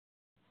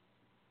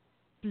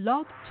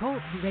Blog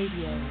Talk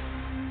Radio.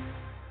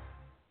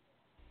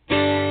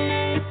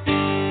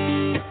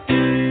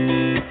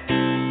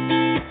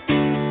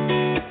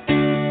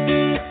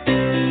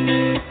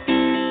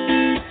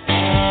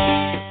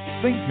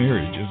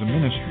 ThinkMarriage is a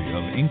ministry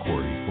of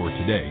inquiry for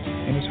today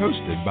and is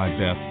hosted by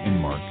Beth and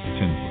Mark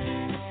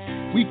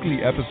Tinsley.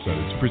 Weekly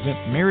episodes present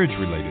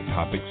marriage-related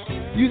topics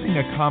using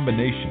a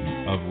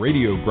combination of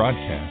radio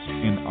broadcast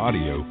and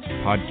audio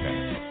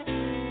podcast.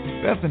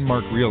 Beth and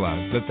Mark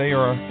realize that they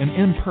are an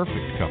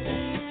imperfect couple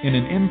in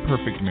an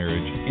imperfect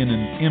marriage in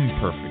an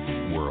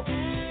imperfect world.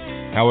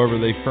 However,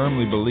 they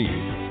firmly believe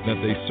that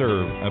they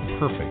serve a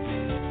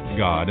perfect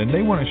God, and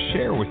they want to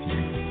share with you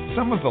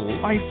some of the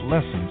life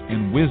lessons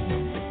and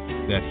wisdom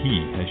that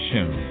He has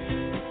shown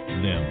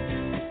them.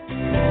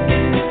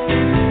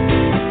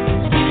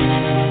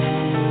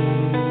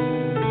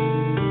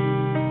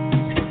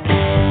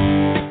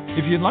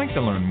 If you'd like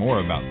to learn more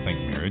about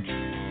ThinkMarriage,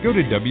 go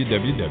to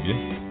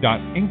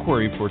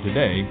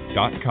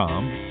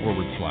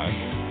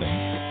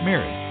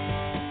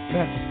www.inquiryfortoday.com/thinkmarriage.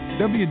 That's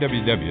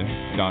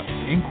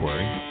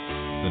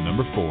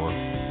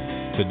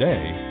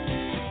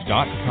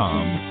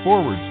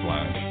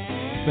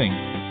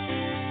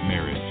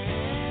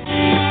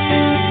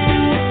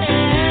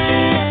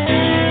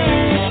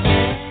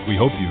We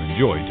hope you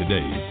enjoy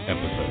today's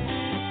episode.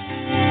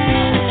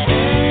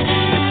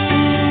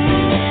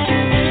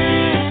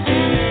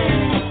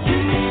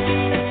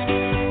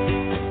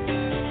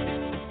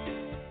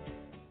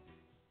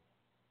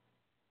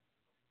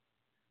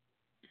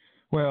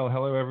 Well,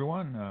 hello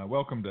everyone.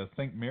 Welcome to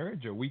Think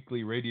Marriage, a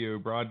weekly radio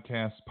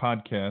broadcast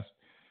podcast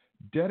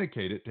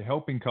dedicated to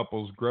helping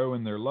couples grow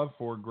in their love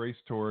for,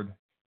 grace toward,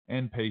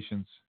 and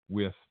patience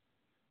with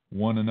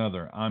one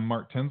another. I'm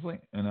Mark Tinsley,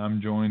 and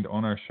I'm joined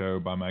on our show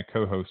by my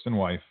co-host and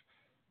wife,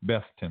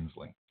 Beth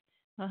Tinsley.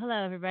 Well,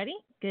 hello, everybody.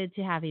 Good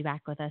to have you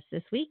back with us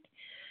this week.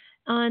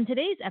 On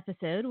today's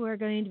episode, we're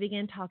going to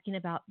begin talking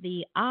about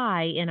the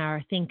I in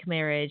our Think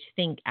Marriage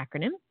Think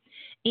acronym.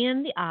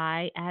 And the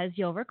I, as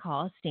you'll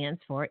recall,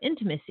 stands for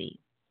intimacy.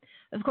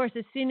 Of course,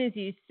 as soon as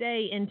you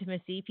say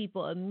intimacy,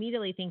 people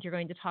immediately think you're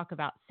going to talk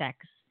about sex.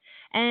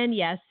 And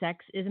yes,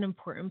 sex is an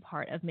important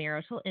part of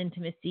marital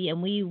intimacy,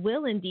 and we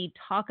will indeed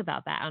talk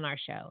about that on our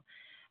show.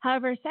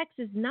 However, sex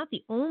is not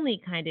the only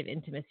kind of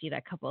intimacy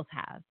that couples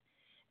have.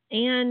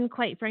 And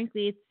quite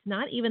frankly, it's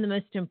not even the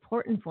most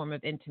important form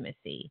of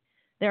intimacy.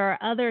 There are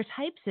other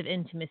types of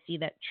intimacy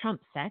that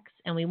trump sex,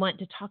 and we want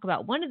to talk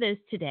about one of those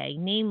today,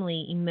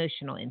 namely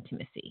emotional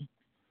intimacy.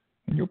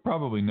 And you'll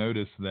probably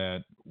notice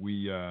that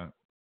we,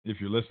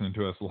 if you're listening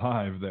to us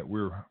live, that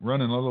we're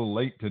running a little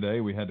late today.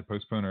 We had to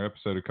postpone our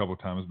episode a couple of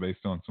times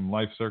based on some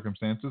life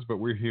circumstances, but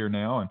we're here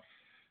now. And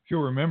if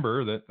you'll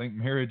remember that Think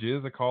Marriage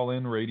is a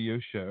call-in radio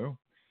show,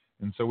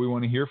 and so we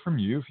want to hear from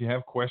you. If you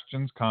have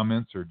questions,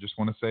 comments, or just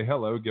want to say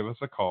hello, give us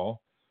a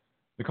call.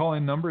 The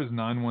call-in number is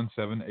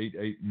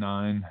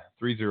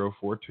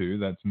 917-889-3042.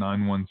 That's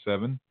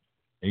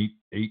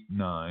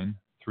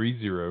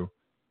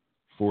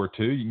 917-889-3042.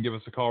 You can give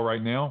us a call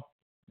right now,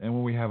 and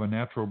when we have a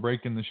natural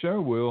break in the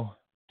show, we'll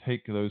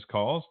take those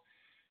calls.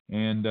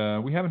 And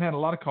we haven't had a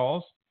lot of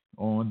calls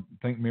on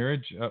Think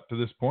Marriage up to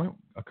this point,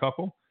 a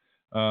couple,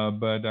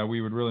 but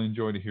we would really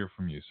enjoy to hear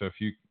from you. So if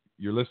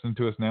you're listening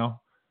to us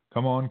now,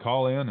 come on,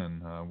 call in,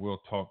 and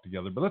we'll talk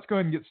together. But let's go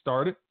ahead and get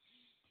started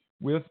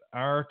with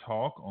our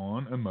talk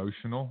on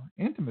emotional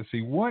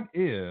intimacy. What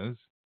is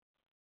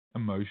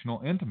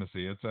emotional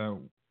intimacy? It's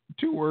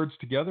two words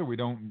together we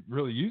don't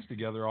really use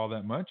together all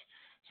that much.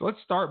 So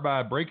let's start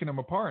by breaking them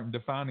apart and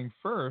defining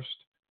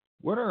first,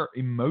 what are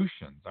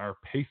emotions, our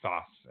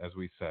pathos, as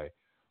we say?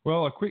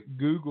 Well, a quick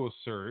Google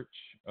search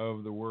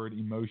of the word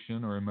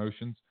emotion or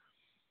emotions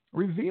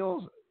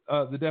reveals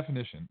the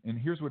definition. And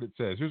here's what it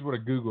says. Here's what a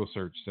Google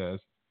search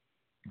says.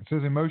 It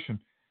says emotion,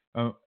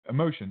 a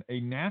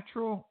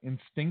natural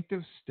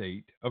instinctive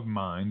state of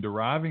mind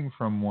deriving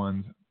from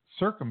one's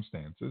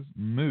circumstances,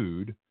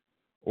 mood,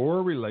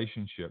 or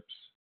relationships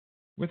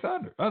with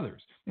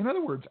others. In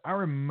other words,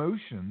 our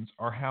emotions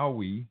are how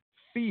we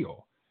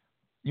feel.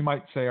 You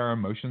might say our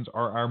emotions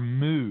are our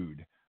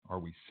mood. Are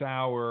we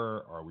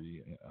sour? Are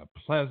we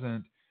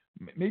pleasant?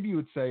 Maybe you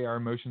would say our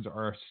emotions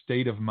are our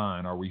state of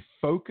mind. Are we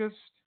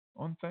focused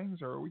on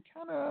things, or are we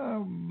kind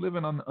of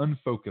living an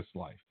unfocused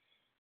life?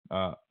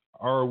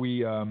 Are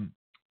we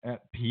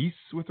at peace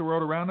with the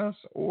world around us,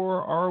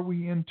 or are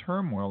we in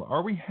turmoil?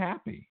 Are we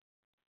happy,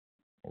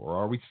 or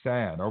are we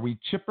sad? Are we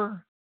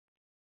chipper,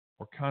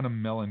 or kind of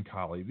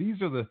melancholy?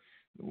 These are the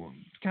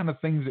kind of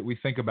things that we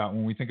think about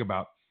when we think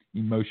about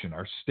emotion,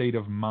 our state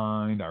of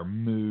mind, our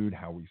mood,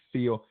 how we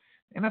feel.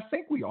 And I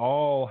think we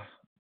all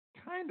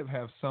kind of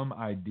have some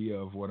idea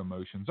of what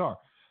emotions are.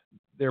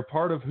 They're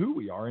part of who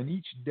we are, and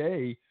each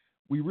day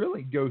we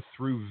really go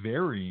through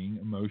varying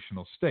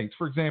emotional states.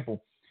 For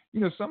example,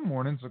 some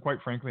mornings,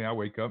 quite frankly, I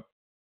wake up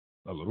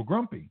a little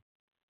grumpy.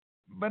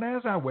 But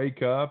as I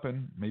wake up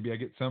and maybe I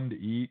get something to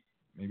eat,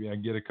 maybe I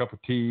get a cup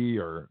of tea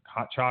or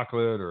hot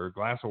chocolate or a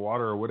glass of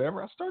water or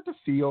whatever, I start to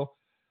feel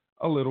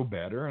a little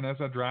better. And as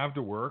I drive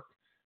to work,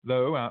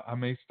 though, I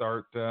may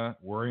start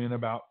worrying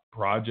about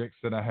projects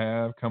that I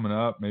have coming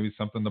up, maybe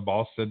something the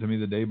boss said to me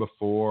the day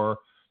before,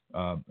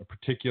 a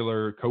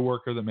particular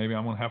coworker that maybe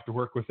I'm going to have to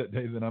work with that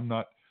day that I'm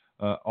not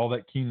all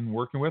that keen in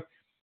working with.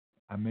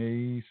 I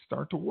may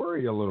start to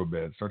worry a little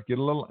bit, start to get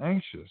a little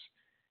anxious.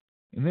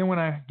 And then when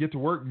I get to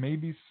work,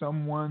 maybe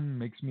someone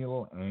makes me a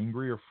little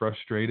angry or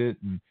frustrated,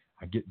 and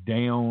I get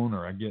down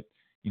or I get,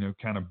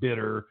 kind of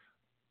bitter.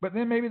 But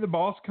then maybe the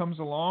boss comes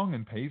along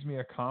and pays me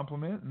a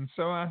compliment, and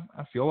so I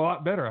feel a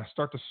lot better. I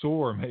start to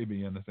soar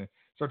maybe, and I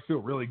start to feel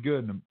really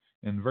good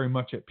and very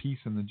much at peace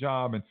in the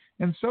job.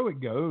 And so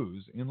it goes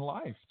in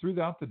life.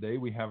 Throughout the day,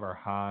 we have our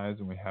highs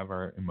and we have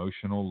our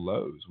emotional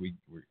lows.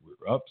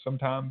 We're up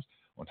sometimes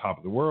on top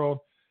of the world,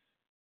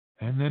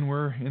 and then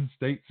we're in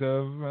states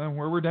of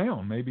where we're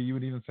down. Maybe you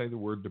would even say the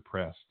word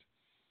depressed.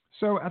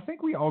 So I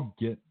think we all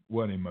get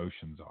what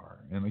emotions are.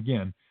 And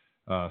again,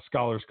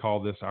 scholars call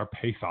this our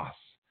pathos,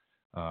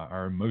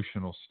 our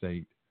emotional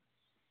state.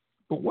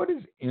 But what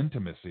is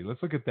intimacy?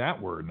 Let's look at that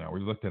word now.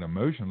 We looked at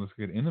emotion. Let's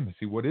look at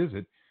intimacy. What is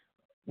it?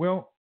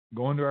 Well,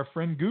 going to our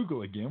friend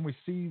Google again, we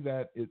see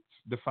that it's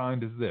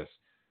defined as this: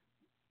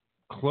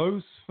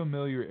 close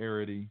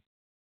familiarity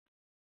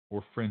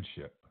or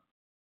friendship,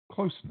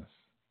 closeness.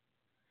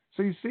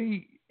 So you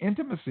see,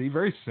 intimacy,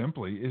 very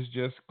simply, is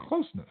just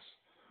closeness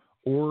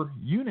or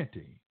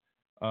unity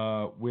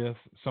with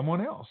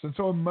someone else. And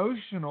so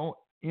emotional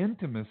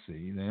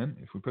intimacy, then,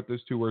 if we put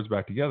those two words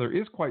back together,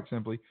 is quite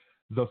simply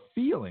the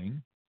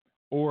feeling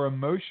or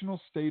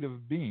emotional state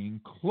of being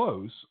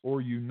close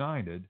or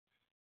united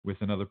with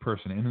another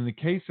person. And in the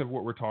case of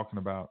what we're talking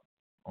about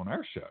on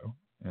our show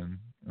and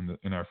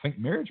in our Think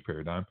Marriage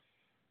paradigm,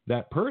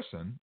 that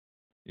person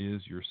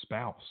is your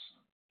spouse.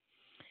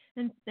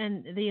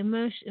 And the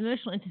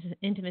emotional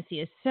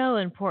intimacy is so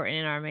important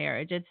in our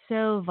marriage. It's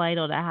so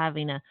vital to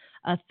having a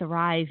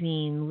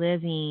thriving,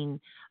 living,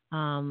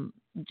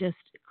 just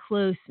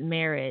close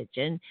marriage.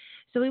 And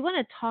so we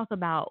want to talk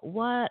about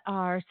what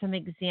are some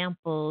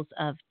examples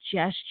of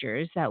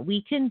gestures that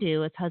we can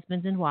do as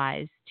husbands and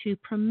wives to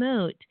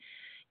promote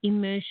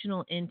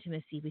emotional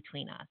intimacy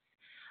between us.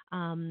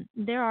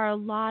 There are a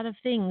lot of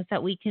things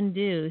that we can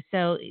do.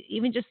 So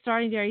even just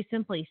starting very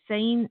simply,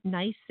 saying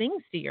nice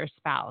things to your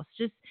spouse,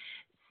 just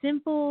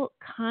simple,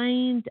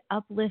 kind,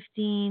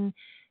 uplifting,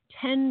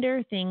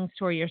 tender things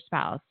toward your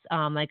spouse,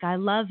 like "I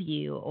love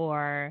you,"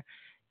 or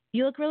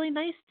 "You look really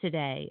nice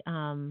today,"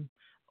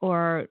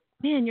 or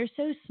 "Man, you're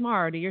so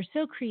smart," or "You're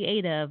so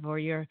creative," or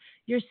 "You're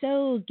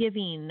so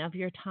giving of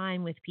your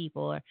time with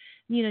people," or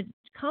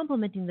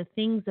complimenting the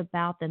things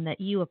about them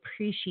that you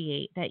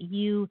appreciate, that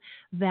you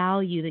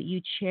value, that you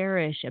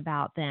cherish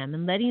about them,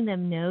 and letting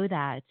them know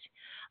that,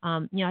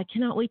 "I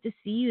cannot wait to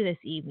see you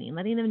this evening,"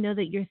 letting them know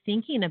that you're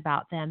thinking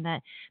about them,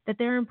 that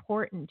they're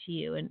important to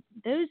you. And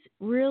those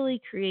really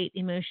create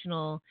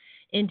emotional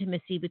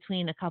intimacy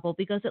between a couple,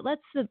 because it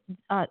lets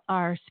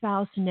our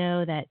spouse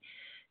know that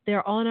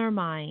they're on our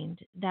mind,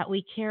 that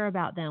we care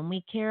about them,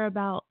 we care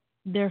about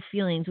their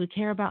feelings, we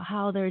care about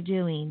how they're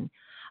doing.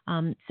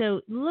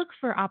 So look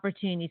for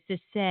opportunities to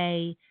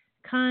say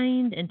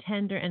kind and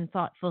tender and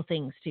thoughtful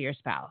things to your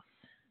spouse.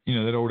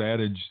 That old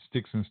adage,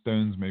 sticks and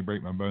stones may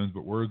break my bones,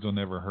 but words will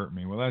never hurt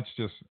me. Well, that's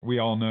just, we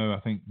all know, I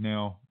think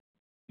now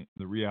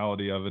the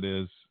reality of it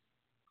is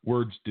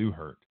words do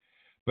hurt,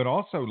 but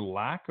also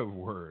lack of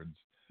words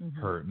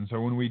hurt. And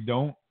so when we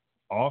don't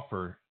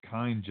offer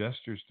kind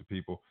gestures to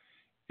people,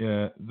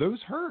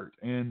 those hurt,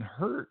 and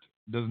hurt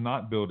does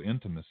not build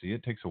intimacy.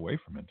 It takes away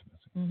from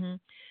intimacy. Mm-hmm.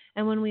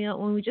 And when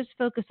we just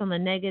focus on the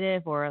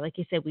negative, or like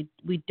you said,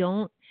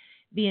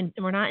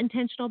 we're not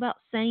intentional about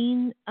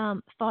saying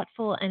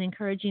thoughtful and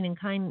encouraging and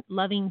kind,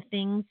 loving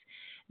things,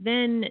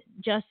 then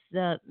just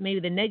maybe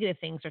the negative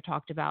things are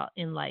talked about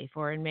in life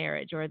or in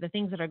marriage, or the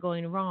things that are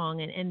going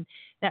wrong, and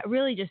that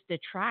really just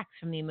detracts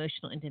from the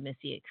emotional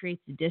intimacy. It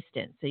creates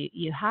distance. So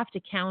you have to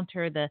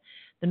counter the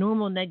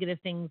normal negative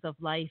things of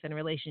life and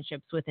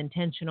relationships with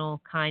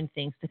intentional, kind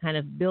things to kind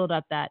of build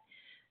up that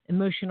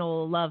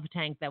emotional love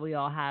tank that we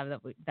all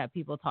have, that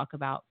people talk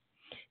about.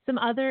 Some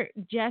other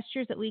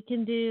gestures that we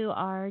can do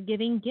are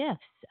giving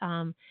gifts,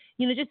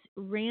 just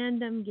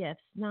random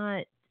gifts,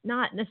 not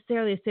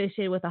necessarily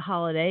associated with a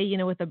holiday,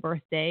 with a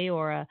birthday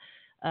or a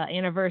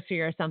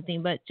anniversary or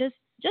something, but just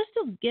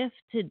a gift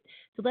to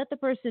let the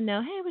person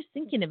know, hey, I was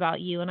thinking about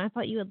you and I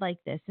thought you would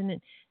like this. And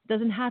it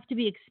doesn't have to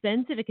be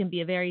expensive. It can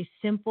be a very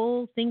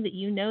simple thing that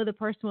the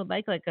person would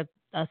like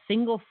a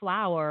single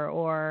flower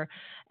or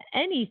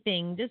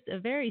anything, just a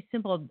very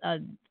simple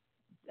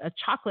a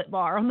chocolate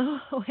bar on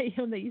the way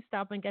home that you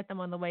stop and get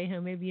them on the way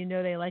home. Maybe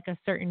they like a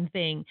certain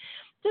thing.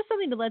 Just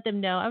something to let them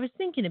know, I was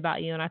thinking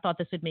about you and I thought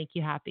this would make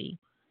you happy.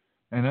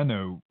 And I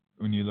know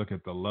when you look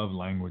at the love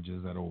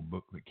languages, that old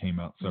book that came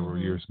out several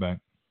years back,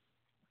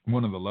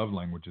 one of the love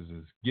languages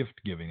is gift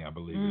giving, I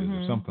believe it is,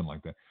 or something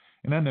like that.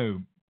 And I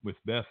know with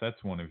Beth,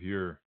 that's one of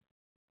your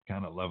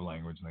kind of love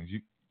language things.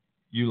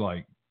 You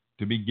like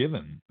to be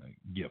given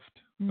a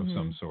gift of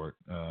some sort.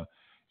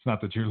 It's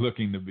not that you're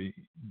looking to be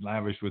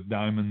lavished with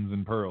diamonds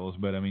and pearls,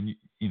 but I mean,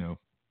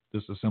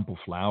 just a simple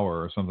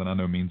flower or something I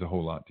know means a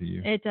whole lot to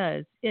you. It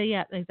does.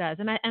 Yeah, it does.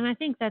 And I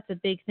think that's a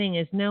big thing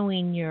is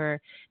knowing your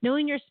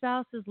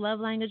spouse's love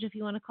language, if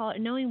you want to call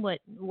it, knowing what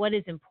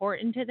is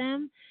important to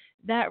them.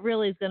 That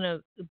really is going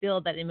to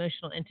build that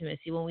emotional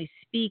intimacy when we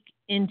speak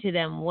into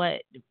them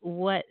what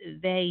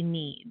they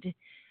need.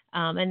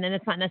 And then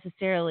it's not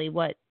necessarily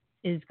what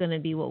is going to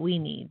be what we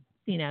need,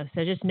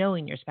 so just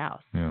knowing your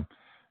spouse. Yeah.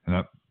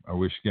 And I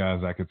wish,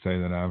 guys, I could say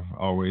that I've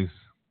always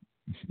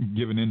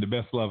given in to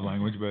best love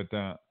language, but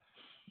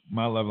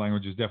my love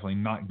language is definitely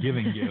not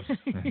giving gifts.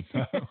 And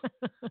so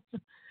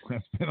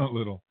that's been a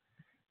little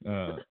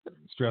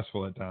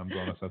stressful at times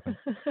on us, I think.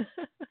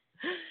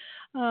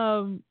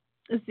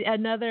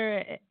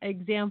 Another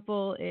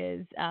example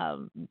is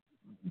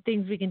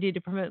things we can do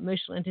to promote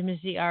emotional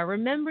intimacy are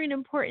remembering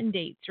important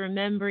dates,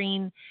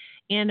 remembering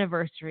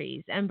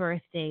anniversaries and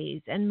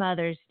birthdays and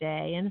Mother's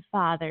Day and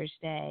Father's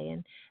Day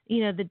and,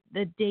 the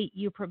date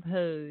you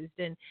proposed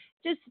and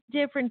just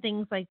different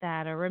things like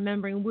that, or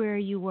remembering where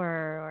you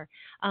were,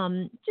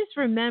 or just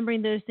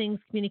remembering those things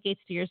communicates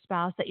to your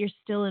spouse that you're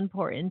still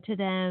important to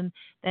them,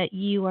 that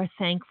you are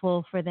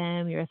thankful for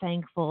them, you're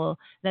thankful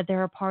that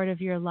they're a part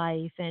of your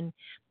life. And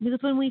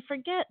because when we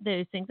forget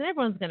those things, and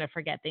everyone's going to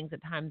forget things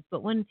at times,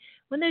 but when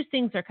those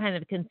things are kind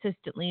of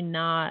consistently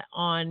not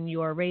on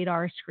your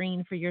radar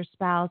screen for your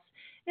spouse,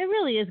 it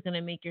really is going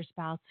to make your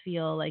spouse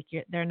feel like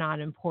they're not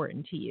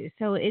important to you.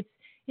 So it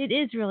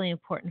is really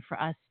important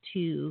for us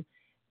to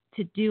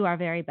do our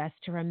very best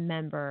to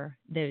remember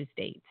those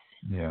dates.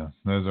 Yeah,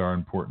 those are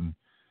important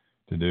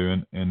to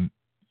do. And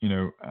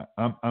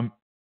I'm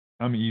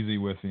easy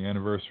with the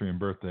anniversary and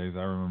birthdays.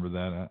 I remember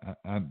that.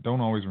 I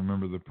don't always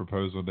remember the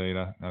proposal date.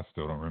 I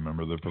still don't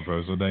remember the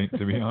proposal date,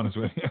 to be honest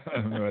with you. I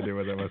have no idea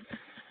what that was.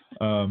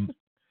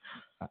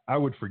 I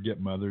would forget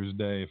Mother's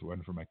Day if it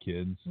wasn't for my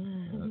kids.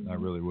 I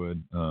really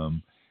would.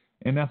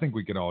 And I think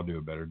we could all do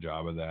a better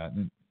job of that.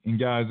 And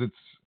guys,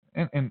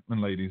 and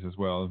ladies as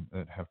well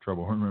that have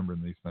trouble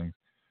remembering these things,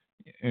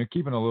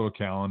 keeping a little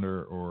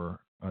calendar or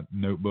a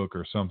notebook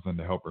or something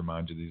to help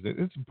remind you these days.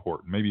 It's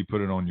important. Maybe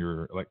put it on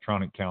your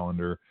electronic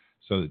calendar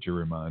so that you're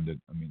reminded.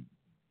 I mean,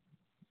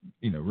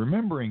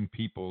 remembering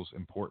people's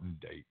important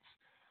dates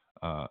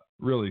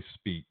really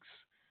speaks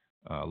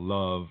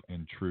love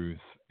and truth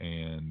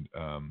and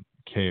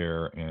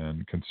care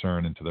and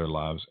concern into their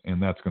lives,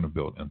 and that's going to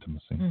build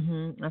intimacy.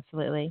 Mm-hmm,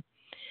 absolutely.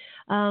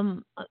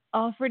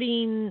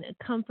 Offering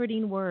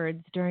comforting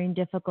words during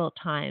difficult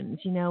times.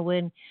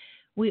 When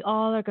we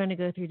all are going to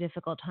go through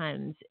difficult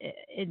times,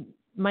 it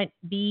might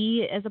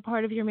be as a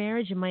part of your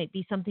marriage. It might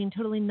be something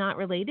totally not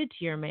related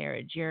to your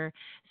marriage. Your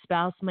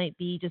spouse might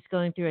be just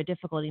going through a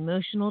difficult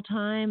emotional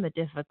time, a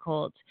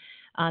difficult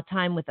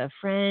time with a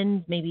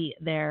friend, maybe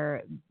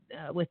they're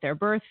with their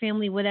birth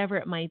family, whatever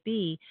it might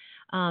be,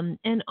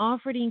 and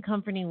offering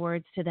comforting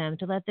words to them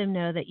to let them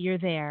know that you're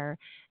there.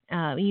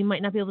 You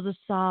might not be able to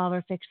solve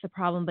or fix the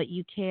problem, but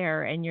you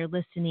care and you're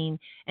listening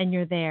and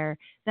you're there.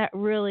 That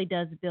really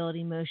does build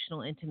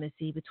emotional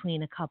intimacy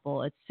between a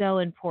couple. It's so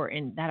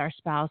important that our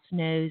spouse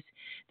knows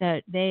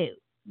that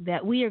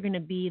we are going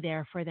to be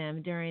there for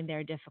them during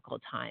their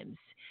difficult times.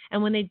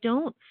 And when they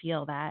don't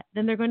feel that,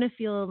 then they're going to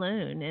feel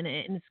alone, and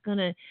it's going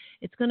to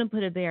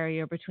put a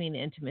barrier between the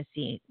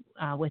intimacy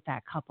with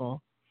that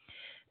couple.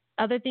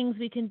 Other things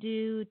we can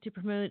do to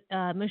promote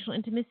emotional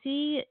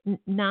intimacy,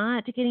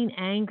 not getting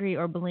angry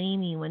or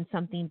blaming when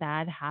something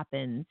bad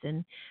happens.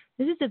 And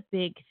this is a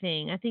big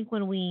thing. I think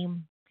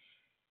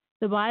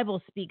the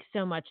Bible speaks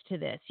so much to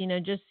this,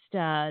 just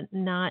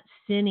not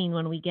sinning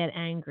when we get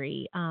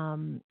angry.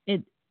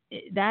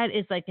 That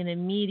is like an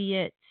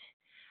immediate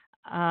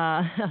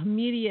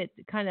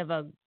kind of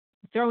a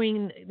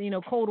throwing,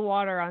 cold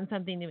water on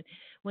something.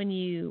 When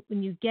you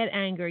get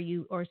angry,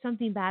 or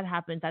something bad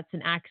happens, that's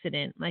an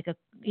accident, like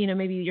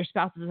maybe your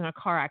spouse is in a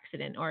car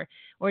accident or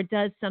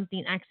does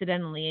something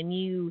accidentally and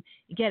you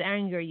get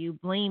angry, you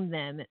blame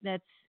them.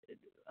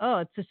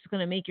 It's just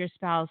going to make your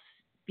spouse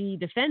be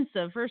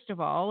defensive, first of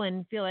all,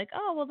 and feel like,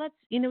 oh, well, that's,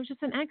 it's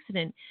just an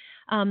accident.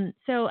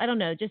 So I don't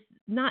know, just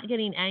not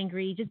getting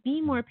angry, just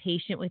being more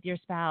patient with your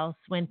spouse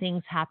when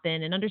things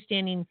happen and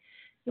understanding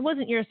it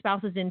wasn't your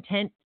spouse's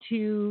intent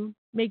to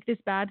make this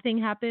bad thing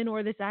happen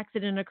or this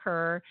accident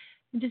occur.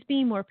 And just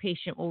being more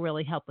patient will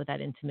really help with that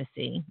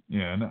intimacy.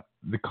 Yeah, and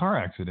the car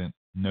accident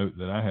note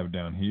that I have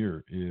down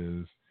here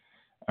is,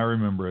 I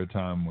remember a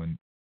time when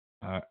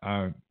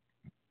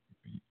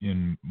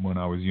when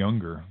I was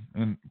younger,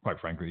 and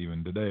quite frankly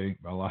even today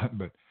a lot,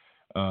 but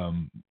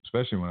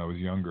especially when I was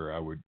younger, I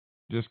would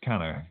just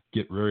kind of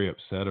get very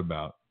upset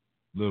about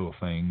little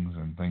things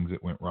and things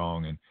that went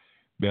wrong. And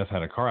Beth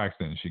had a car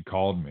accident and she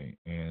called me,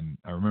 and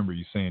I remember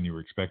you saying you were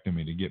expecting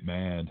me to get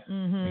mad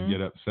and get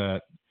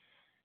upset,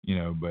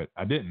 but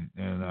I didn't.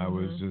 And I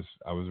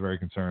was very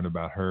concerned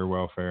about her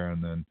welfare.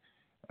 And then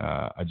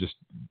I just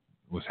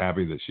was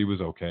happy that she was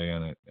okay.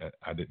 And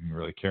I didn't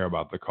really care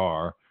about the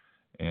car.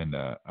 And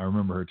I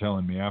remember her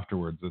telling me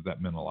afterwards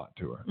that meant a lot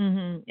to her.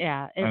 Mm-hmm.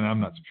 Yeah. And I'm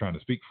not trying to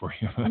speak for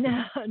you.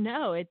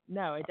 No, it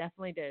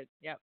definitely did.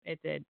 Yep, it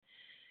did.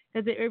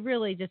 because it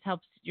really just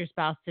helps your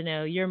spouse to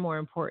know you're more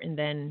important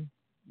than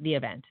the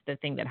event, the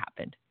thing that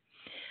happened.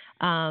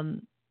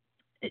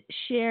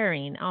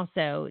 Sharing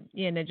also,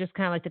 just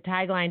kind of like the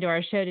tagline to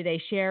our show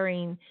today,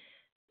 sharing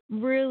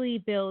really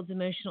builds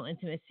emotional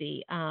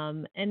intimacy.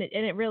 And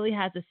it really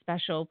has a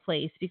special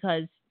place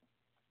because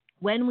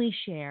when we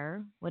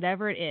share,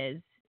 whatever it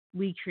is,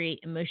 we create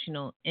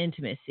emotional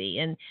intimacy.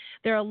 And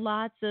there are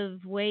lots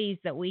of ways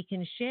that we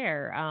can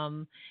share.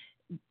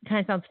 Kind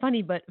of sounds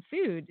funny, but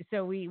food.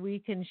 So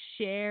we can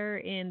share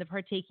in the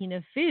partaking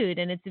of food,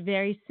 and it's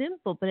very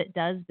simple, but it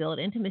does build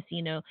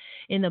intimacy.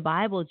 In the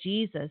Bible,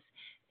 Jesus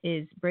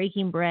is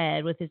breaking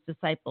bread with his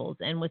disciples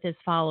and with his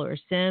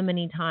followers so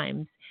many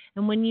times.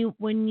 And when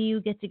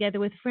you get together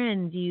with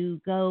friends,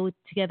 you go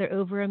together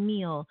over a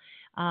meal.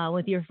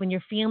 When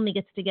your family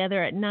gets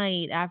together at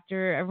night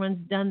after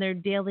everyone's done their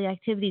daily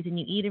activities, and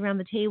you eat around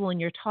the table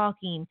and you're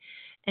talking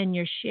and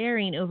you're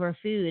sharing over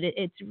food,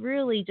 it's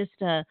really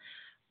just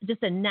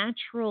a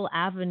natural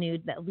avenue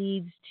that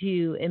leads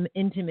to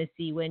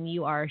intimacy when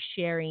you are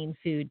sharing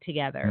food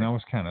together. And I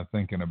was kind of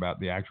thinking about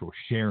the actual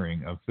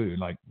sharing of food,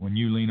 like when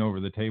you lean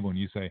over the table and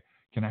you say,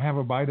 "Can I have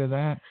a bite of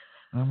that?"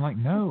 And I'm like,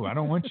 "No, I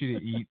don't want you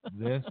to eat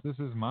this. This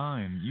is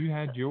mine. You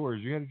had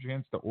yours. You had a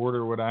chance to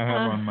order what I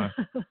have on my."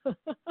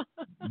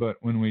 But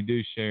when we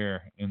do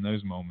share in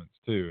those moments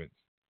too, it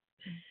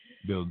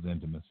builds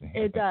intimacy.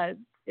 It does,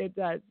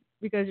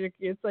 because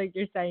it's like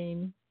you're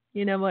saying,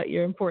 you know what,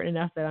 you're important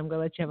enough that I'm going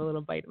to let you have a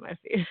little bite of my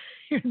food,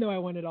 even though I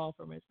want it all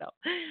for myself.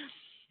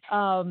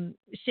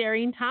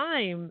 Sharing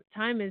time.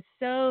 Time is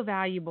so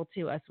valuable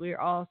to us. We're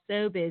all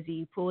so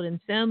busy, pulled in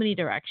so many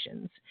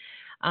directions.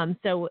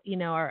 So,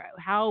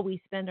 how we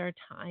spend our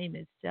time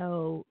is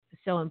so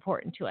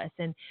important to us.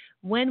 And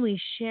when we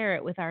share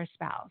it with our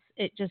spouse,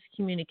 it just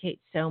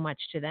communicates so much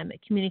to them. It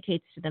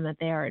communicates to them that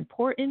they are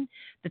important,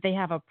 that they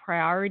have a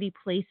priority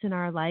place in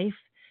our life,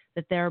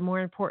 that they're more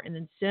important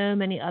than so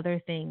many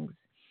other things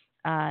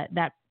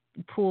that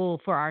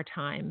pool for our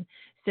time.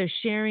 So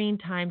sharing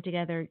time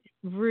together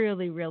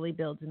really, really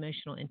builds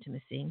emotional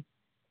intimacy.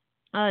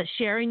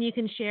 Sharing, you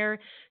can share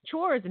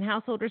chores and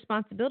household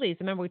responsibilities.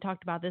 Remember, we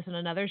talked about this in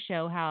another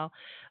show, how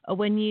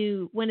when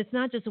it's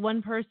not just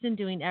one person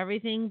doing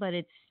everything, but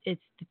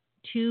it's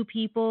two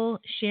people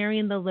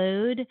sharing the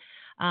load,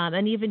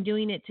 and even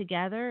doing it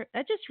together,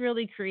 that just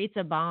really creates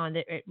a bond.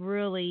 It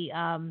really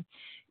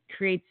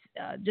creates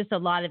just a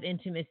lot of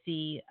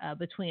intimacy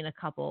between a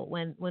couple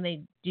when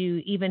they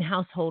do even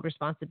household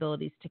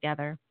responsibilities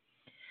together.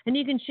 And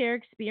you can share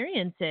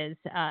experiences.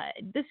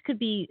 This could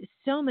be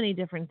so many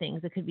different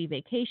things. It could be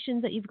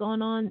vacations that you've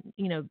gone on,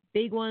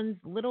 big ones,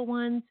 little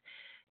ones.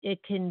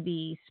 It can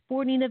be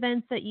sporting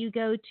events that you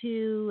go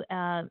to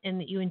and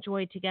that you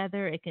enjoy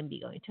together. It can be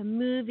going to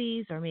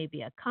movies or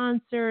maybe a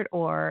concert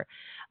or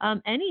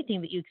anything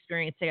that you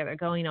experience together,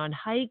 going on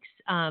hikes,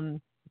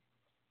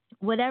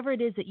 whatever it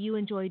is that you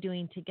enjoy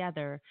doing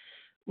together.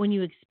 When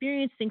you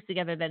experience things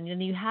together, then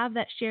you have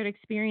that shared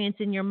experience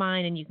in your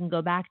mind, and you can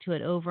go back to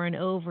it over and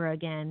over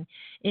again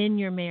in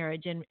your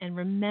marriage and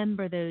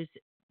remember those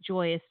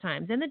joyous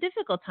times and the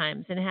difficult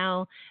times and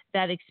how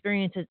that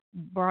experience has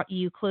brought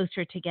you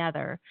closer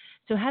together.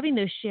 So having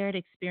those shared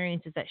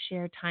experiences, that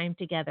shared time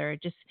together,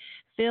 just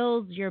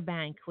fills your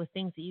bank with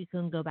things that you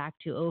can go back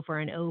to over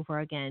and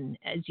over again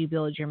as you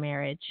build your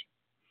marriage.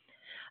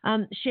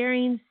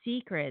 Sharing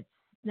secrets.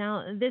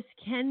 Now, this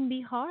can be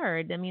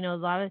hard. I mean,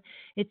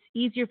 it's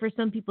easier for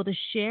some people to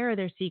share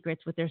their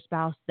secrets with their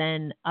spouse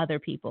than other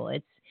people.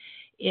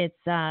 It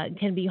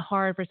can be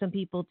hard for some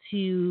people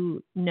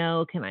to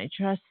know, can I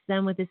trust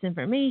them with this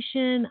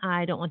information?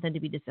 I don't want them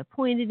to be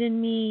disappointed in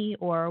me,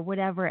 or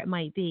whatever it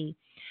might be.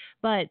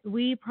 But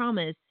we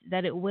promise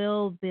that it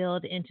will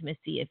build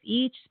intimacy if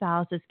each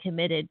spouse is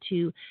committed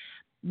to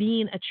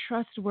being a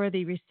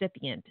trustworthy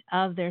recipient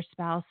of their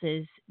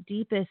spouse's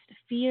deepest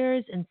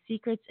fears and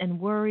secrets and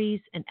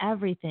worries and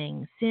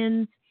everything,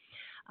 sins,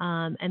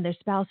 and their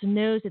spouse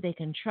knows that they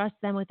can trust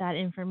them with that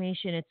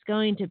information. It's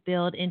going to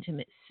build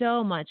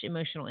so much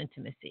emotional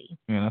intimacy.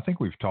 And I think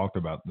we've talked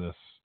about this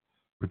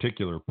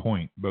particular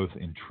point both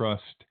in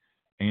trust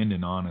and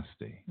in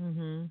honesty.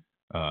 Mm-hmm.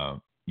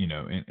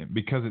 And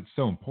because it's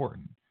so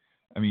important.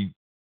 I mean,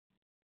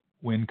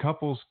 when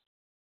couples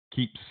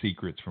keep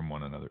secrets from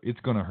one another, it's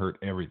going to hurt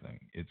everything.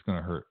 It's going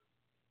to hurt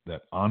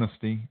that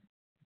honesty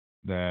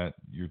that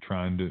you're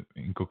trying to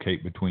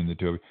inculcate between the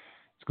two of you.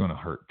 It's going to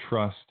hurt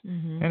trust,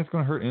 and it's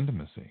going to hurt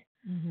intimacy.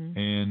 Mm-hmm.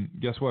 And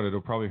guess what?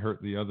 It'll probably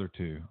hurt the other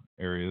two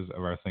areas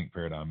of our think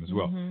paradigm as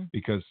well,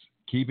 because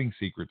keeping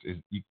secrets is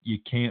you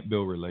can't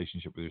build a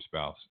relationship with your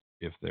spouse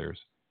if there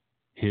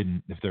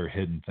are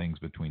hidden things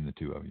between the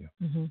two of you.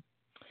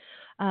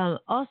 Mm-hmm.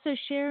 Also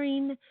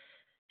sharing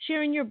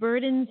your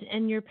burdens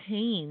and your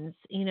pains.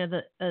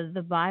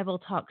 The Bible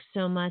talks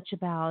so much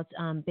about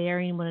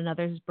bearing one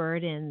another's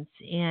burdens,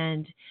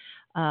 and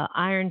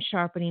iron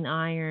sharpening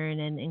iron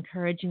and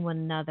encouraging one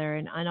another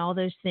and all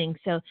those things.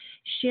 So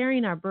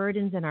sharing our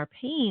burdens and our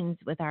pains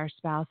with our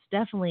spouse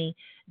definitely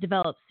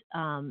develops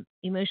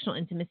emotional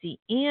intimacy,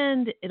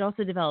 and it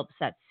also develops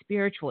that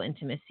spiritual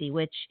intimacy,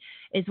 which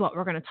is what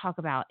we're going to talk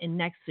about in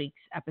next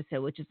week's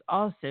episode, which is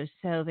also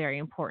so very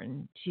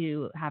important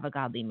to have a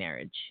godly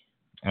marriage.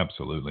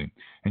 Absolutely.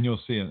 And you'll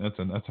see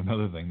that's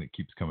another thing that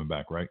keeps coming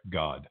back, right?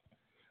 God.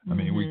 I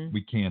mean,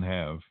 we can't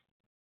have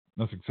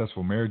a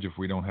successful marriage if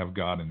we don't have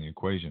God in the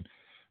equation.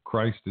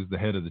 Christ is the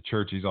head of the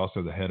church. He's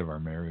also the head of our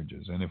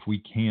marriages. And if we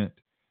can't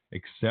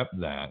accept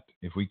that,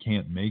 if we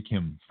can't make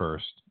him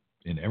first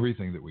in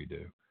everything that we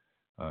do,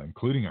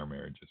 including our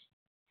marriages,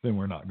 then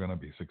we're not going to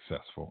be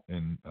successful.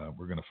 And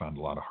we're going to find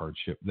a lot of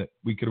hardship that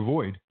we could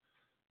avoid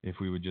if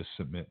we would just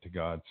submit to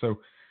God. So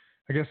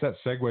I guess that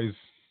segues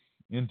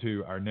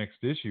into our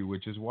next issue,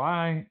 which is,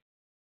 why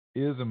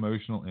is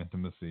emotional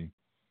intimacy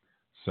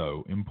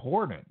so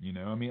important?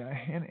 I mean,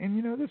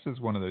 and this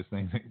is one of those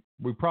things that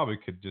we probably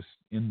could just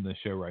end the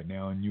show right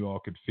now and you all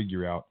could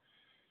figure out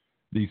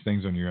these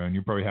things on your own.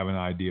 You probably have an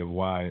idea of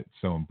why it's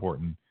so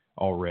important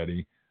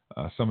already.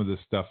 Some of this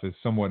stuff is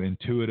somewhat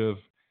intuitive,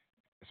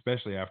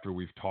 especially after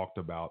we've talked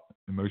about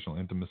emotional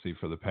intimacy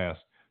for the past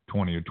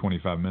 20 or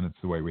 25 minutes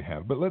the way we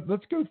have. But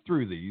let's go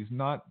through these,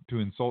 not to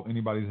insult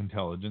anybody's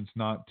intelligence,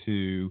 not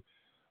to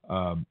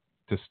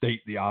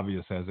state the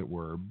obvious, as it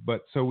were,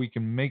 but so we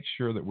can make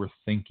sure that we're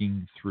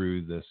thinking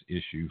through this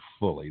issue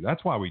fully.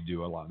 That's why we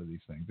do a lot of these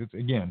things. It's,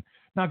 again,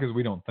 not because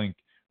we don't think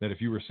that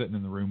if you were sitting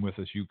in the room with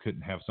us, you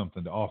couldn't have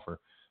something to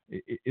offer.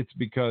 It's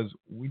because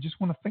we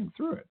just want to think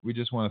through it. We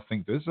just want to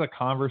think. This is a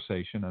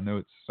conversation. I know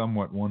it's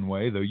somewhat one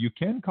way, though you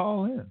can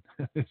call in.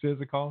 This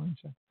is a call-in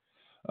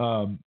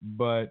show.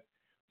 But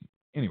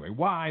anyway,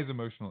 why is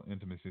emotional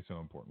intimacy so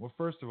important? Well,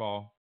 first of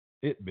all,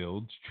 it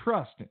builds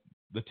trust.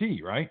 The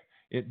T, right?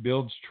 It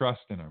builds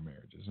trust in our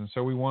marriages. And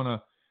so we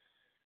want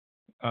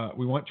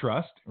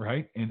trust,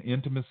 right? And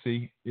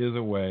intimacy is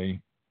a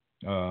way,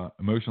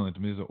 emotional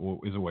intimacy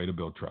is a way to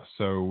build trust.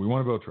 So we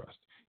want to build trust.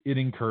 It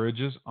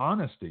encourages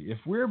honesty. If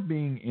we're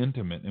being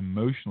intimate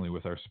emotionally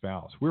with our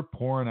spouse, we're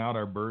pouring out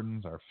our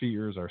burdens, our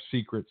fears, our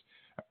secrets,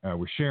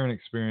 we're sharing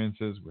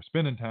experiences, we're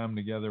spending time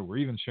together, we're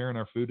even sharing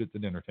our food at the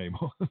dinner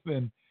table,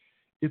 then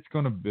it's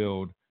going to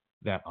build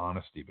that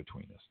honesty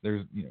between us.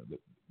 There's,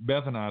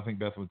 Beth and I think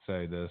Beth would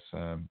say this,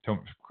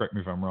 correct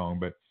me if I'm wrong,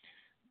 but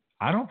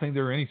I don't think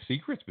there are any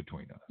secrets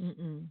between us.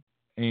 Mm-mm.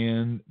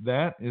 And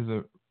that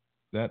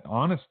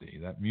honesty,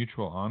 that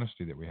mutual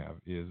honesty that we have,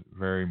 is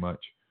very much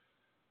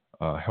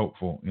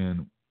helpful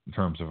in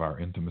terms of our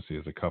intimacy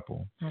as a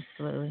couple.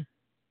 Absolutely.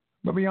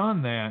 But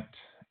beyond that,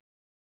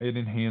 it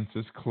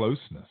enhances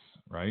closeness,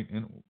 right?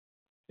 And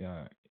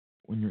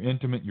when you're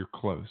intimate, you're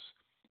close.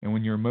 And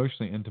when you're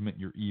emotionally intimate,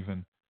 you're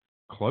even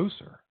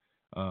closer.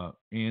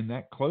 And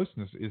that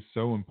closeness is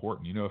so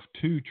important. If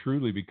two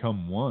truly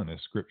become one,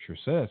 as Scripture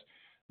says,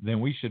 then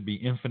we should be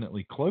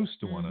infinitely close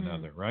to one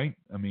another, right?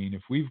 I mean,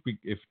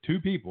 if two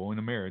people in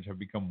a marriage have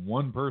become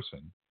one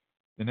person,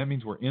 then that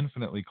means we're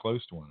infinitely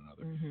close to one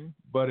another. Mm-hmm.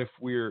 But if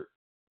we're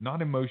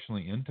not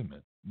emotionally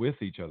intimate with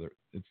each other,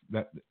 it's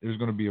that there's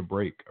going to be a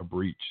break, a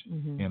breach,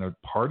 and a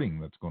parting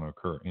that's going to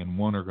occur, and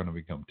one are going to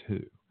become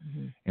two.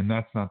 Mm-hmm. And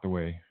that's not the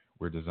way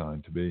we're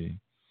designed to be.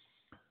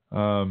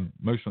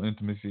 Emotional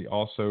intimacy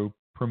also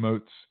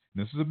promotes,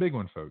 and this is a big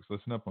one, folks,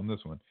 listen up on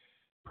this one,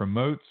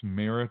 promotes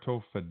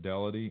marital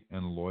fidelity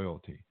and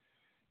loyalty.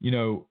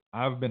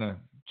 I've been a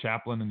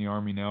chaplain in the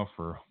Army now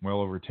for well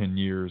over 10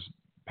 years,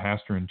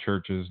 pastor in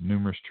churches,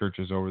 numerous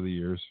churches over the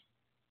years,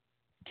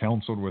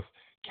 counseled with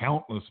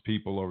countless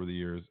people over the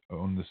years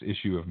on this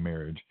issue of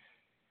marriage.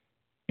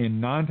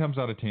 And 9 times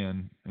out of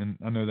 10, and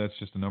I know that's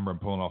just a number I'm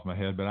pulling off my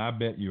head, but I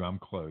bet you I'm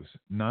close.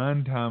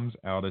 9 times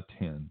out of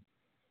 10,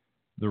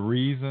 the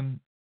reason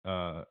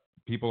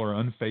people are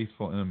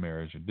unfaithful in a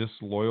marriage or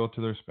disloyal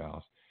to their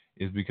spouse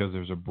is because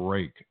there's a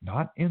break,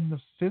 not in the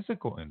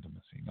physical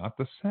intimacy, not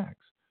the sex,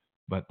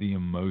 but the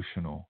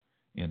emotional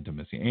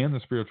intimacy and the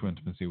spiritual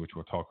intimacy, which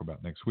we'll talk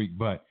about next week.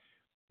 But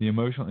the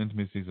emotional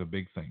intimacy is a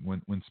big thing.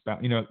 When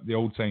spouse, the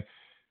old saying,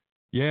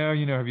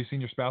 have you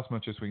seen your spouse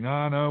much this week?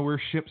 No, we're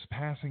ships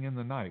passing in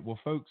the night. Well,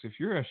 folks, if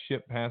you're a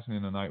ship passing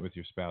in the night with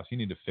your spouse, you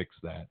need to fix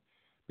that,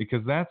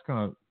 because that's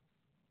going to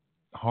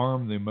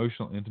harm the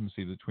emotional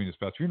intimacy between the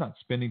spouse. If you're not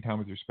spending time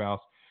with your spouse,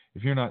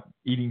 if you're not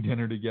eating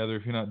dinner together,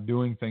 if you're not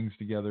doing things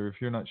together, if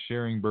you're not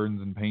sharing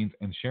burdens and pains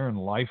and sharing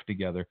life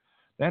together,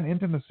 that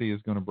intimacy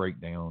is going to break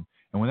down.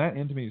 And when that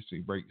intimacy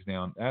breaks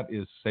down, that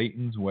is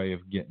Satan's way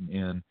of getting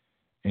in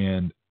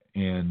and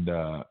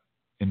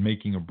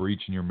making a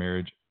breach in your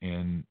marriage.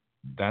 And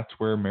that's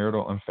where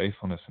marital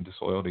unfaithfulness and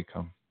disloyalty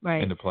come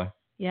into play.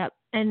 Yep.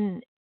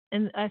 And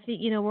I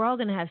think, we're all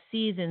going to have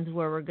seasons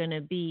where we're going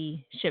to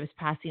be ships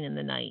passing in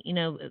the night.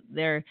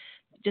 They're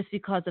just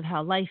because of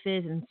how life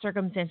is and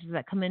circumstances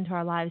that come into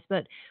our lives.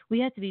 But we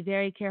have to be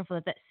very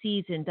careful that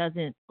season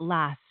doesn't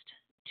last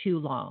too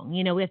long.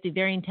 We have to be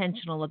very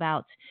intentional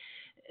about,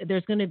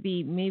 there's going to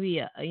be maybe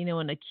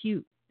an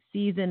acute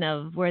season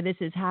of where this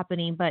is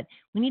happening, but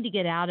we need to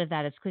get out of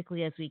that as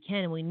quickly as we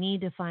can. And we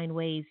need to find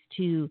ways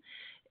to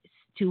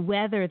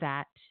weather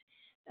that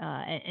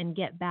and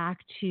get back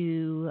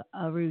to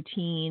a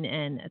routine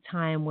and a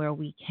time where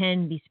we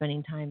can be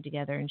spending time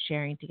together and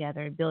sharing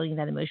together and building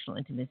that emotional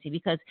intimacy.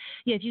 Because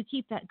if you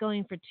keep that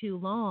going for too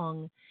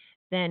long,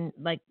 then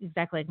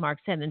exactly like Mark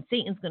said, then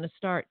Satan's going to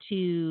start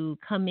to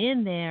come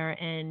in there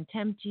and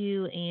tempt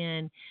you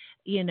and,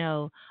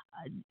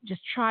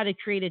 just try to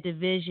create a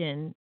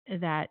division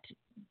that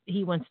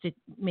he wants to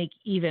make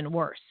even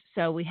worse.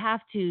 So we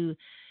have to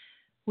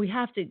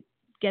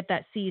get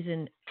that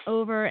season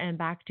over and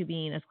back to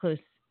being as close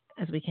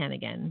as we can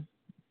again.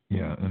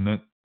 Yeah, and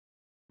that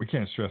we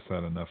can't stress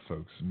that enough,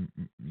 folks.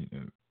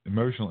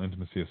 Emotional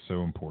intimacy is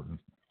so important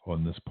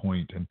on this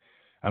point, and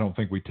I don't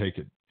think we take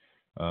it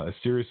as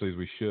seriously as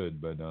we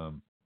should, but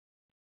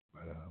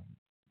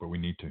we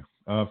need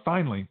to.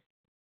 Finally,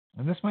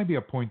 and this might be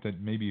a point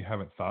that maybe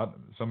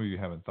some of you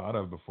haven't thought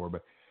of before,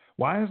 but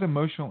why is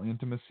emotional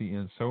intimacy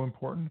so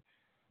important?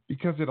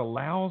 Because it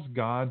allows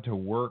God to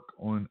work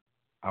on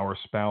our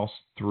spouse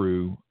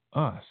through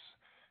us.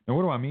 Now,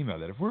 what do I mean by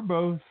that? If we're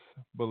both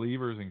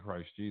believers in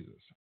Christ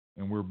Jesus,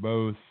 and we're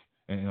both,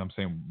 and I'm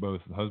saying both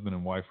husband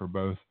and wife are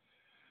both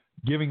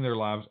giving their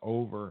lives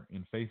over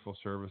in faithful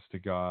service to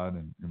God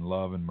and in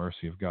love and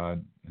mercy of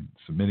God and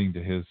submitting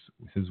to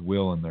His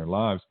will in their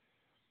lives,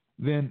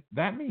 then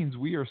that means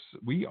we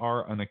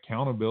are an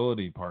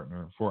accountability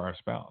partner for our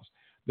spouse.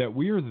 That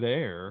we are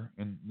there,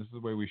 and this is the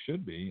way we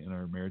should be in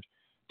our marriage,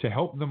 to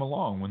help them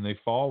along. When they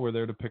fall, we're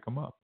there to pick them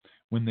up.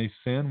 When they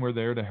sin, we're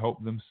there to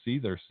help them see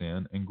their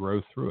sin and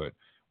grow through it.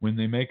 When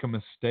they make a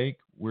mistake,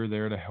 we're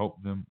there to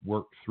help them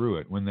work through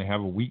it. When they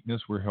have a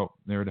weakness, we're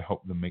there to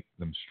help them make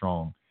them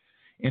strong.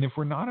 And if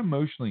we're not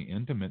emotionally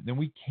intimate, then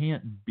we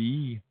can't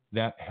be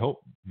that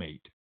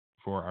helpmate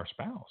for our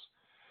spouse.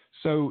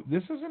 So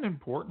this is an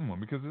important one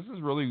because this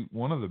is really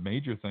one of the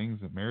major things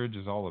that marriage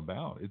is all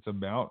about. It's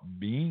about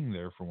being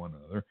there for one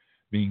another,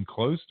 being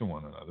close to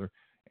one another,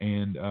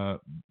 and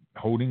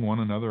holding one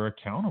another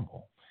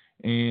accountable.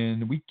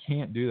 And we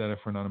can't do that if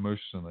we're not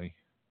emotionally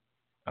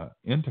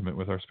intimate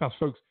with our spouse.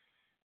 Folks,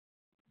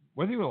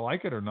 whether you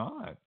like it or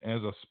not,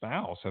 as a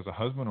spouse, as a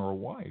husband or a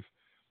wife,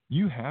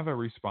 you have a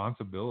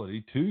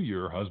responsibility to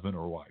your husband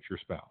or wife, your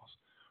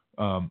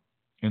spouse.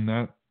 And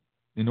that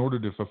in order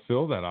to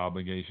fulfill that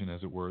obligation,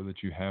 as it were,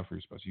 that you have for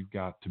your spouse, you've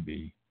got to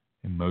be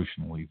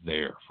emotionally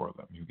there for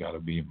them. You've got to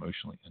be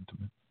emotionally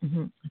intimate.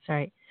 Mm-hmm. That's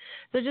right.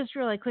 So just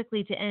really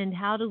quickly to end,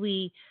 how do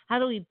we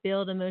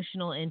build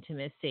emotional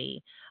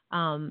intimacy?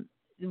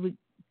 We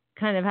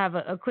kind of have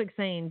a quick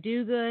saying: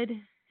 do good,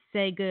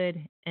 say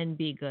good, and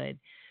be good.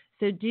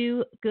 So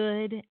do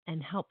good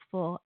and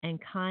helpful and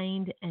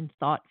kind and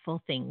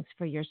thoughtful things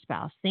for your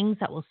spouse, things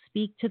that will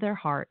speak to their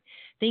heart,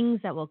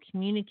 things that will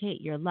communicate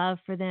your love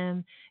for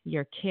them,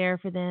 your care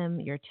for them,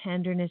 your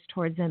tenderness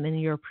towards them, and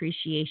your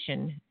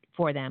appreciation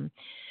for them.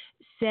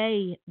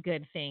 Say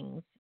good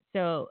things.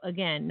 So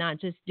again,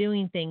 not just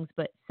doing things,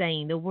 but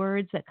saying the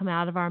words that come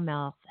out of our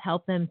mouth,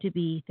 help them to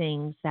be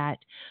things that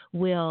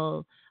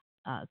will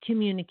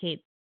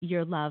communicate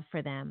your love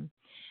for them.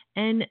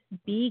 And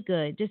be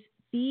good. Just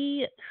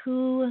be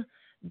who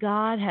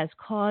God has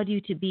called you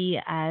to be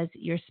as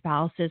your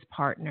spouse's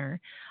partner.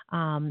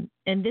 And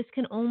this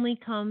can only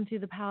come through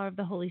the power of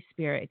the Holy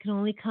Spirit. It can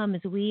only come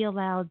as we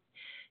allow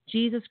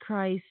Jesus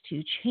Christ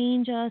to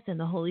change us and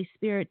the Holy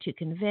Spirit to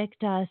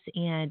convict us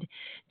and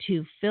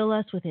to fill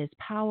us with His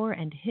power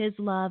and His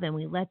love. And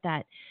we let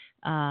that,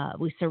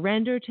 we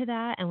surrender to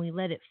that and we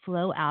let it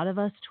flow out of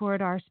us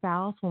toward our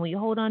spouse. When we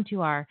hold on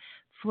to our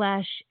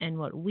flesh and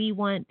what we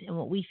want and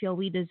what we feel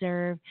we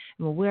deserve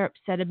and what we're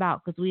upset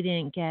about because we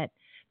didn't get,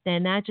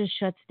 then that just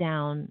shuts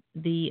down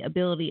the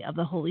ability of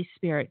the Holy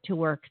Spirit to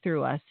work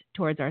through us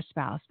towards our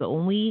spouse. But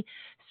when we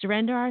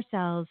surrender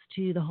ourselves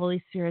to the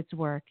Holy Spirit's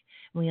work,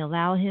 and we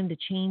allow Him to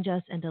change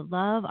us and to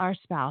love our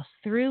spouse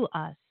through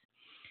us,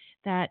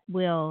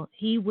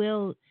 He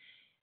will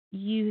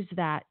use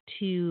that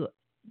to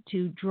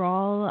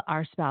draw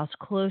our spouse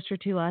closer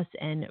to us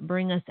and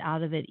bring us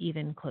out of it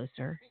even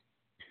closer.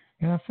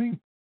 And I think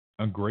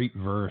a great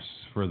verse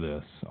for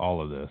this,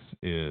 all of this,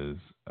 is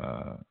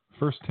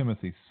 1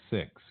 Timothy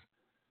 6,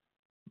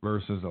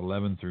 verses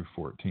 11 through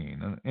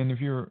 14. And if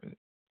you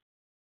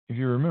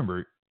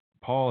remember,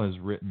 Paul has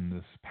written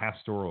this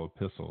pastoral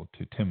epistle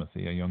to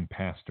Timothy, a young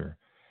pastor,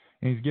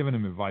 and he's given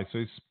him advice. So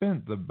he's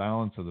spent the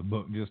balance of the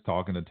book just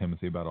talking to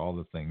Timothy about all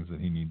the things that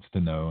he needs to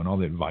know and all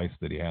the advice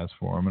that he has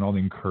for him and all the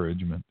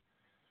encouragement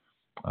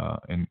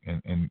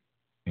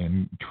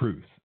and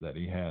truth that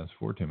he has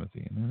for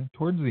Timothy. And then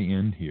towards the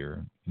end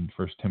here in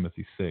 1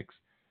 Timothy 6,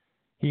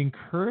 he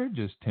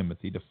encourages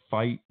Timothy to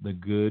fight the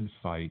good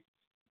fight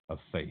of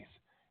faith.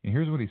 And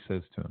here's what he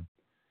says to him.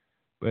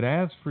 But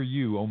as for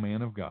you, O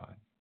man of God,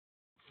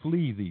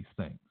 flee these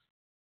things.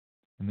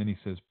 And then he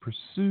says,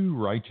 pursue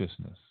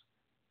righteousness,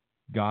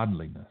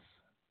 godliness,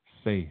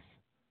 faith,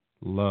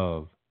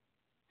 love,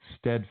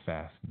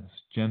 steadfastness,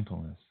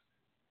 gentleness.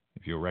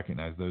 If you'll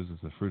recognize those as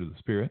the fruit of the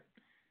Spirit.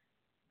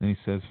 Then he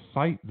says,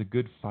 fight the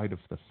good fight of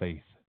the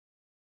faith.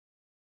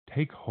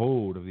 Take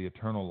hold of the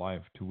eternal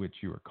life to which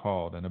you are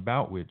called and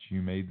about which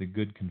you made the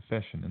good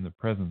confession in the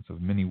presence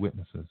of many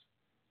witnesses.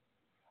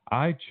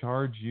 I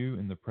charge you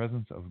in the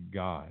presence of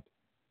God,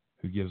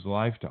 who gives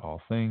life to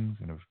all things,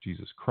 and of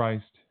Jesus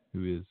Christ,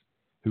 who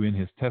in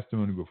his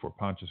testimony before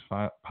Pontius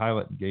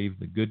Pilate gave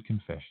the good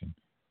confession,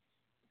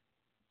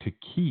 to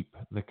keep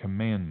the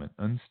commandment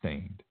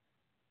unstained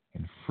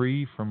and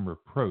free from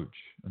reproach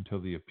until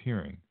the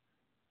appearing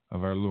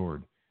of our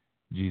Lord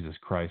Jesus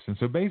Christ. And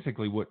so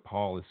basically what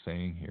Paul is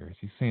saying here is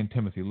he's saying,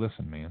 Timothy,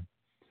 listen, man,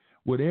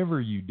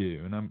 whatever you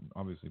do, and I'm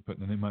obviously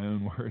putting it in my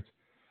own words,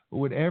 but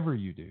whatever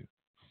you do,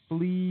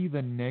 flee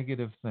the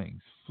negative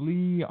things,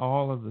 flee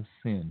all of the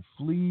sin,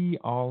 flee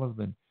all of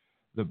the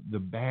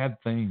bad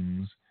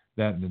things,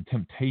 the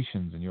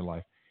temptations in your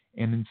life,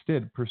 and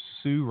instead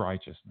pursue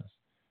righteousness,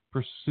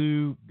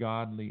 pursue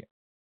godly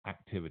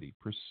activity,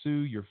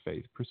 pursue your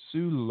faith,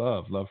 pursue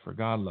love for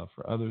God, love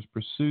for others,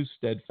 pursue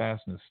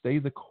steadfastness, stay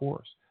the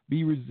course,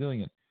 be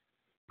resilient,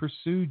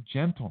 pursue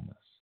gentleness,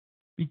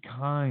 be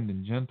kind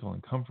and gentle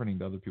and comforting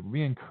to other people,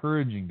 be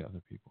encouraging to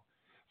other people,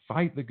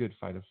 fight the good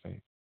fight of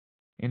faith,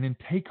 and then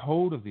take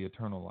hold of the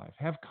eternal life,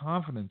 have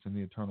confidence in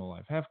the eternal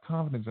life, have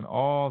confidence in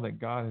all that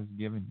God has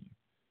given you,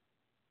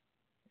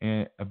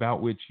 and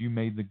about which you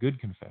made the good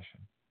confession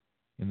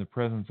in the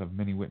presence of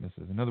many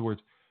witnesses. In other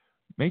words,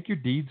 make your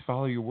deeds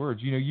follow your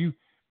words. You've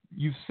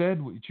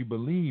said what you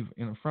believe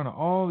in front of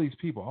all these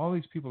people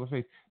of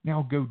faith.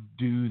 Now go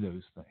do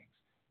those things.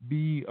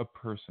 Be a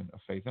person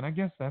of faith. And I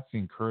guess that's the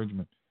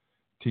encouragement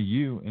to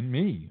you and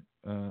me,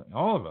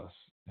 all of us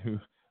who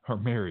are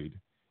married,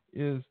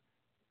 is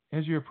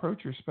as you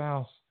approach your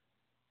spouse,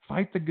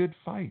 fight the good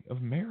fight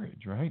of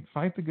marriage, right?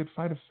 Fight the good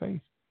fight of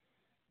faith.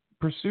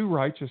 Pursue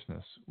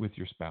righteousness with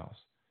your spouse.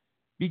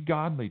 Be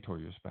godly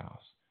toward your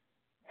spouse.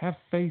 Have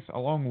faith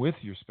along with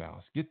your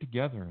spouse. Get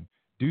together and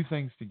do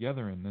things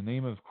together in the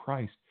name of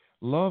Christ.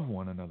 Love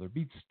one another.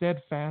 Be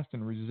steadfast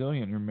and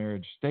resilient in your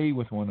marriage. Stay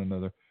with one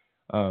another.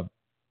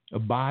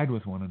 Abide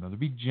with one another.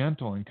 Be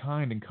gentle and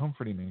kind and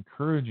comforting and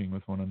encouraging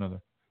with one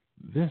another.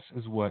 This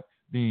is what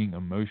being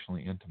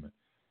emotionally intimate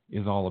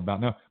is all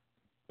about. Now,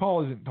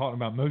 Paul isn't talking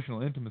about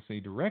emotional intimacy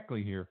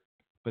directly here,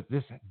 but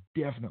this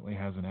definitely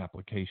has an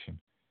application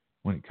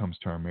when it comes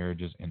to our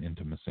marriages and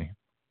intimacy.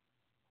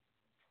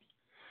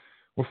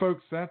 Well,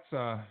 folks,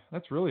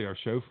 that's really our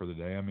show for the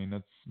day. I mean,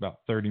 that's about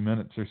 30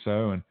 minutes or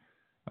so, and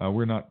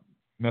we're not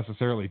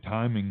necessarily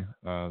timing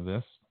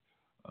this.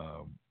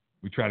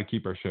 We try to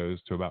keep our shows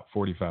to about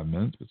 45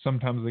 minutes, but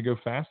sometimes they go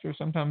faster.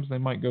 Sometimes they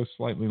might go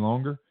slightly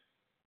longer.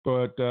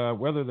 But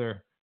whether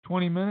they're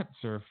 20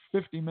 minutes or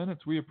 50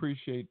 minutes, we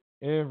appreciate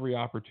every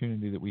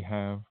opportunity that we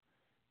have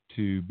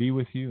to be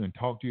with you and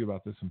talk to you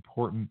about this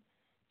important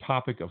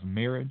topic of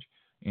marriage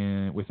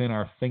and within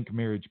our Think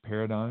Marriage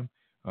paradigm.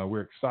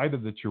 We're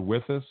excited that you're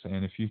with us,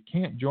 and if you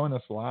can't join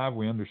us live,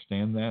 we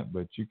understand that,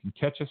 but you can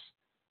catch us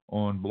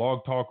on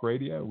Blog Talk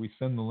Radio. We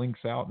send the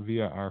links out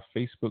via our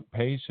Facebook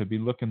page, so be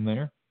looking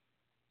there.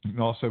 You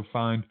can also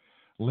find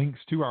links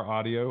to our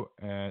audio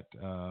at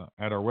our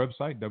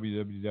website,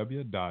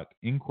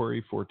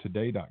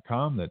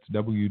 www.inquiryfortoday.com. That's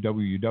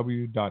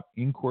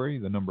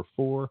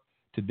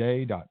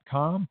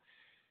www.inquiry4today.com.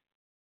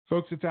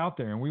 Folks, it's out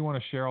there, and we want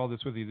to share all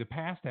this with you. The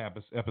past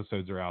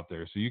episodes are out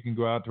there, so you can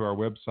go out to our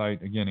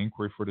website, again,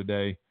 Inquiry for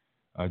Today,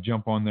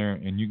 jump on there,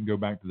 and you can go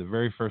back to the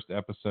very first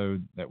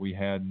episode that we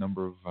had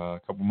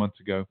a couple months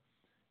ago,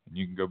 and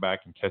you can go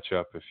back and catch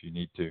up if you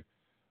need to.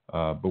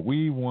 But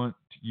we want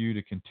you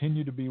to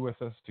continue to be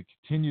with us, to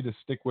continue to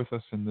stick with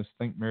us in this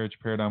Think Marriage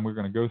paradigm. We're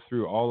going to go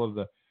through all of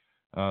the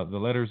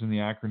letters in the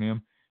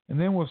acronym, and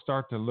then we'll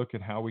start to look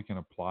at how we can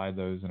apply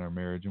those in our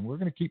marriage. And we're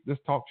going to keep this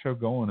talk show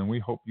going, and we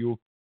hope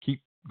you'll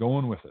keep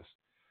going with us.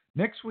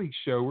 Next week's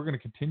show, we're going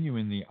to continue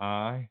in the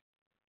I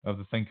of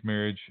the Think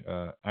Marriage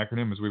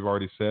acronym. As we've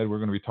already said, we're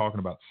going to be talking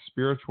about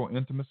spiritual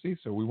intimacy.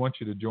 So we want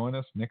you to join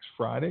us next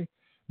Friday,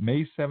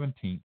 May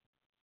 17th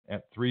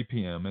at 3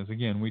 p.m. as,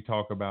 again, we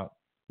talk about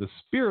the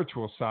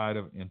spiritual side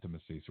of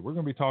intimacy. So we're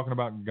going to be talking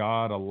about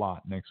God a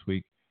lot next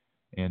week,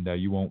 and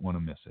you won't want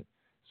to miss it.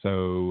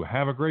 So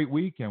have a great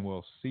week, and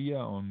we'll see you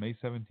on May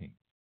 17th.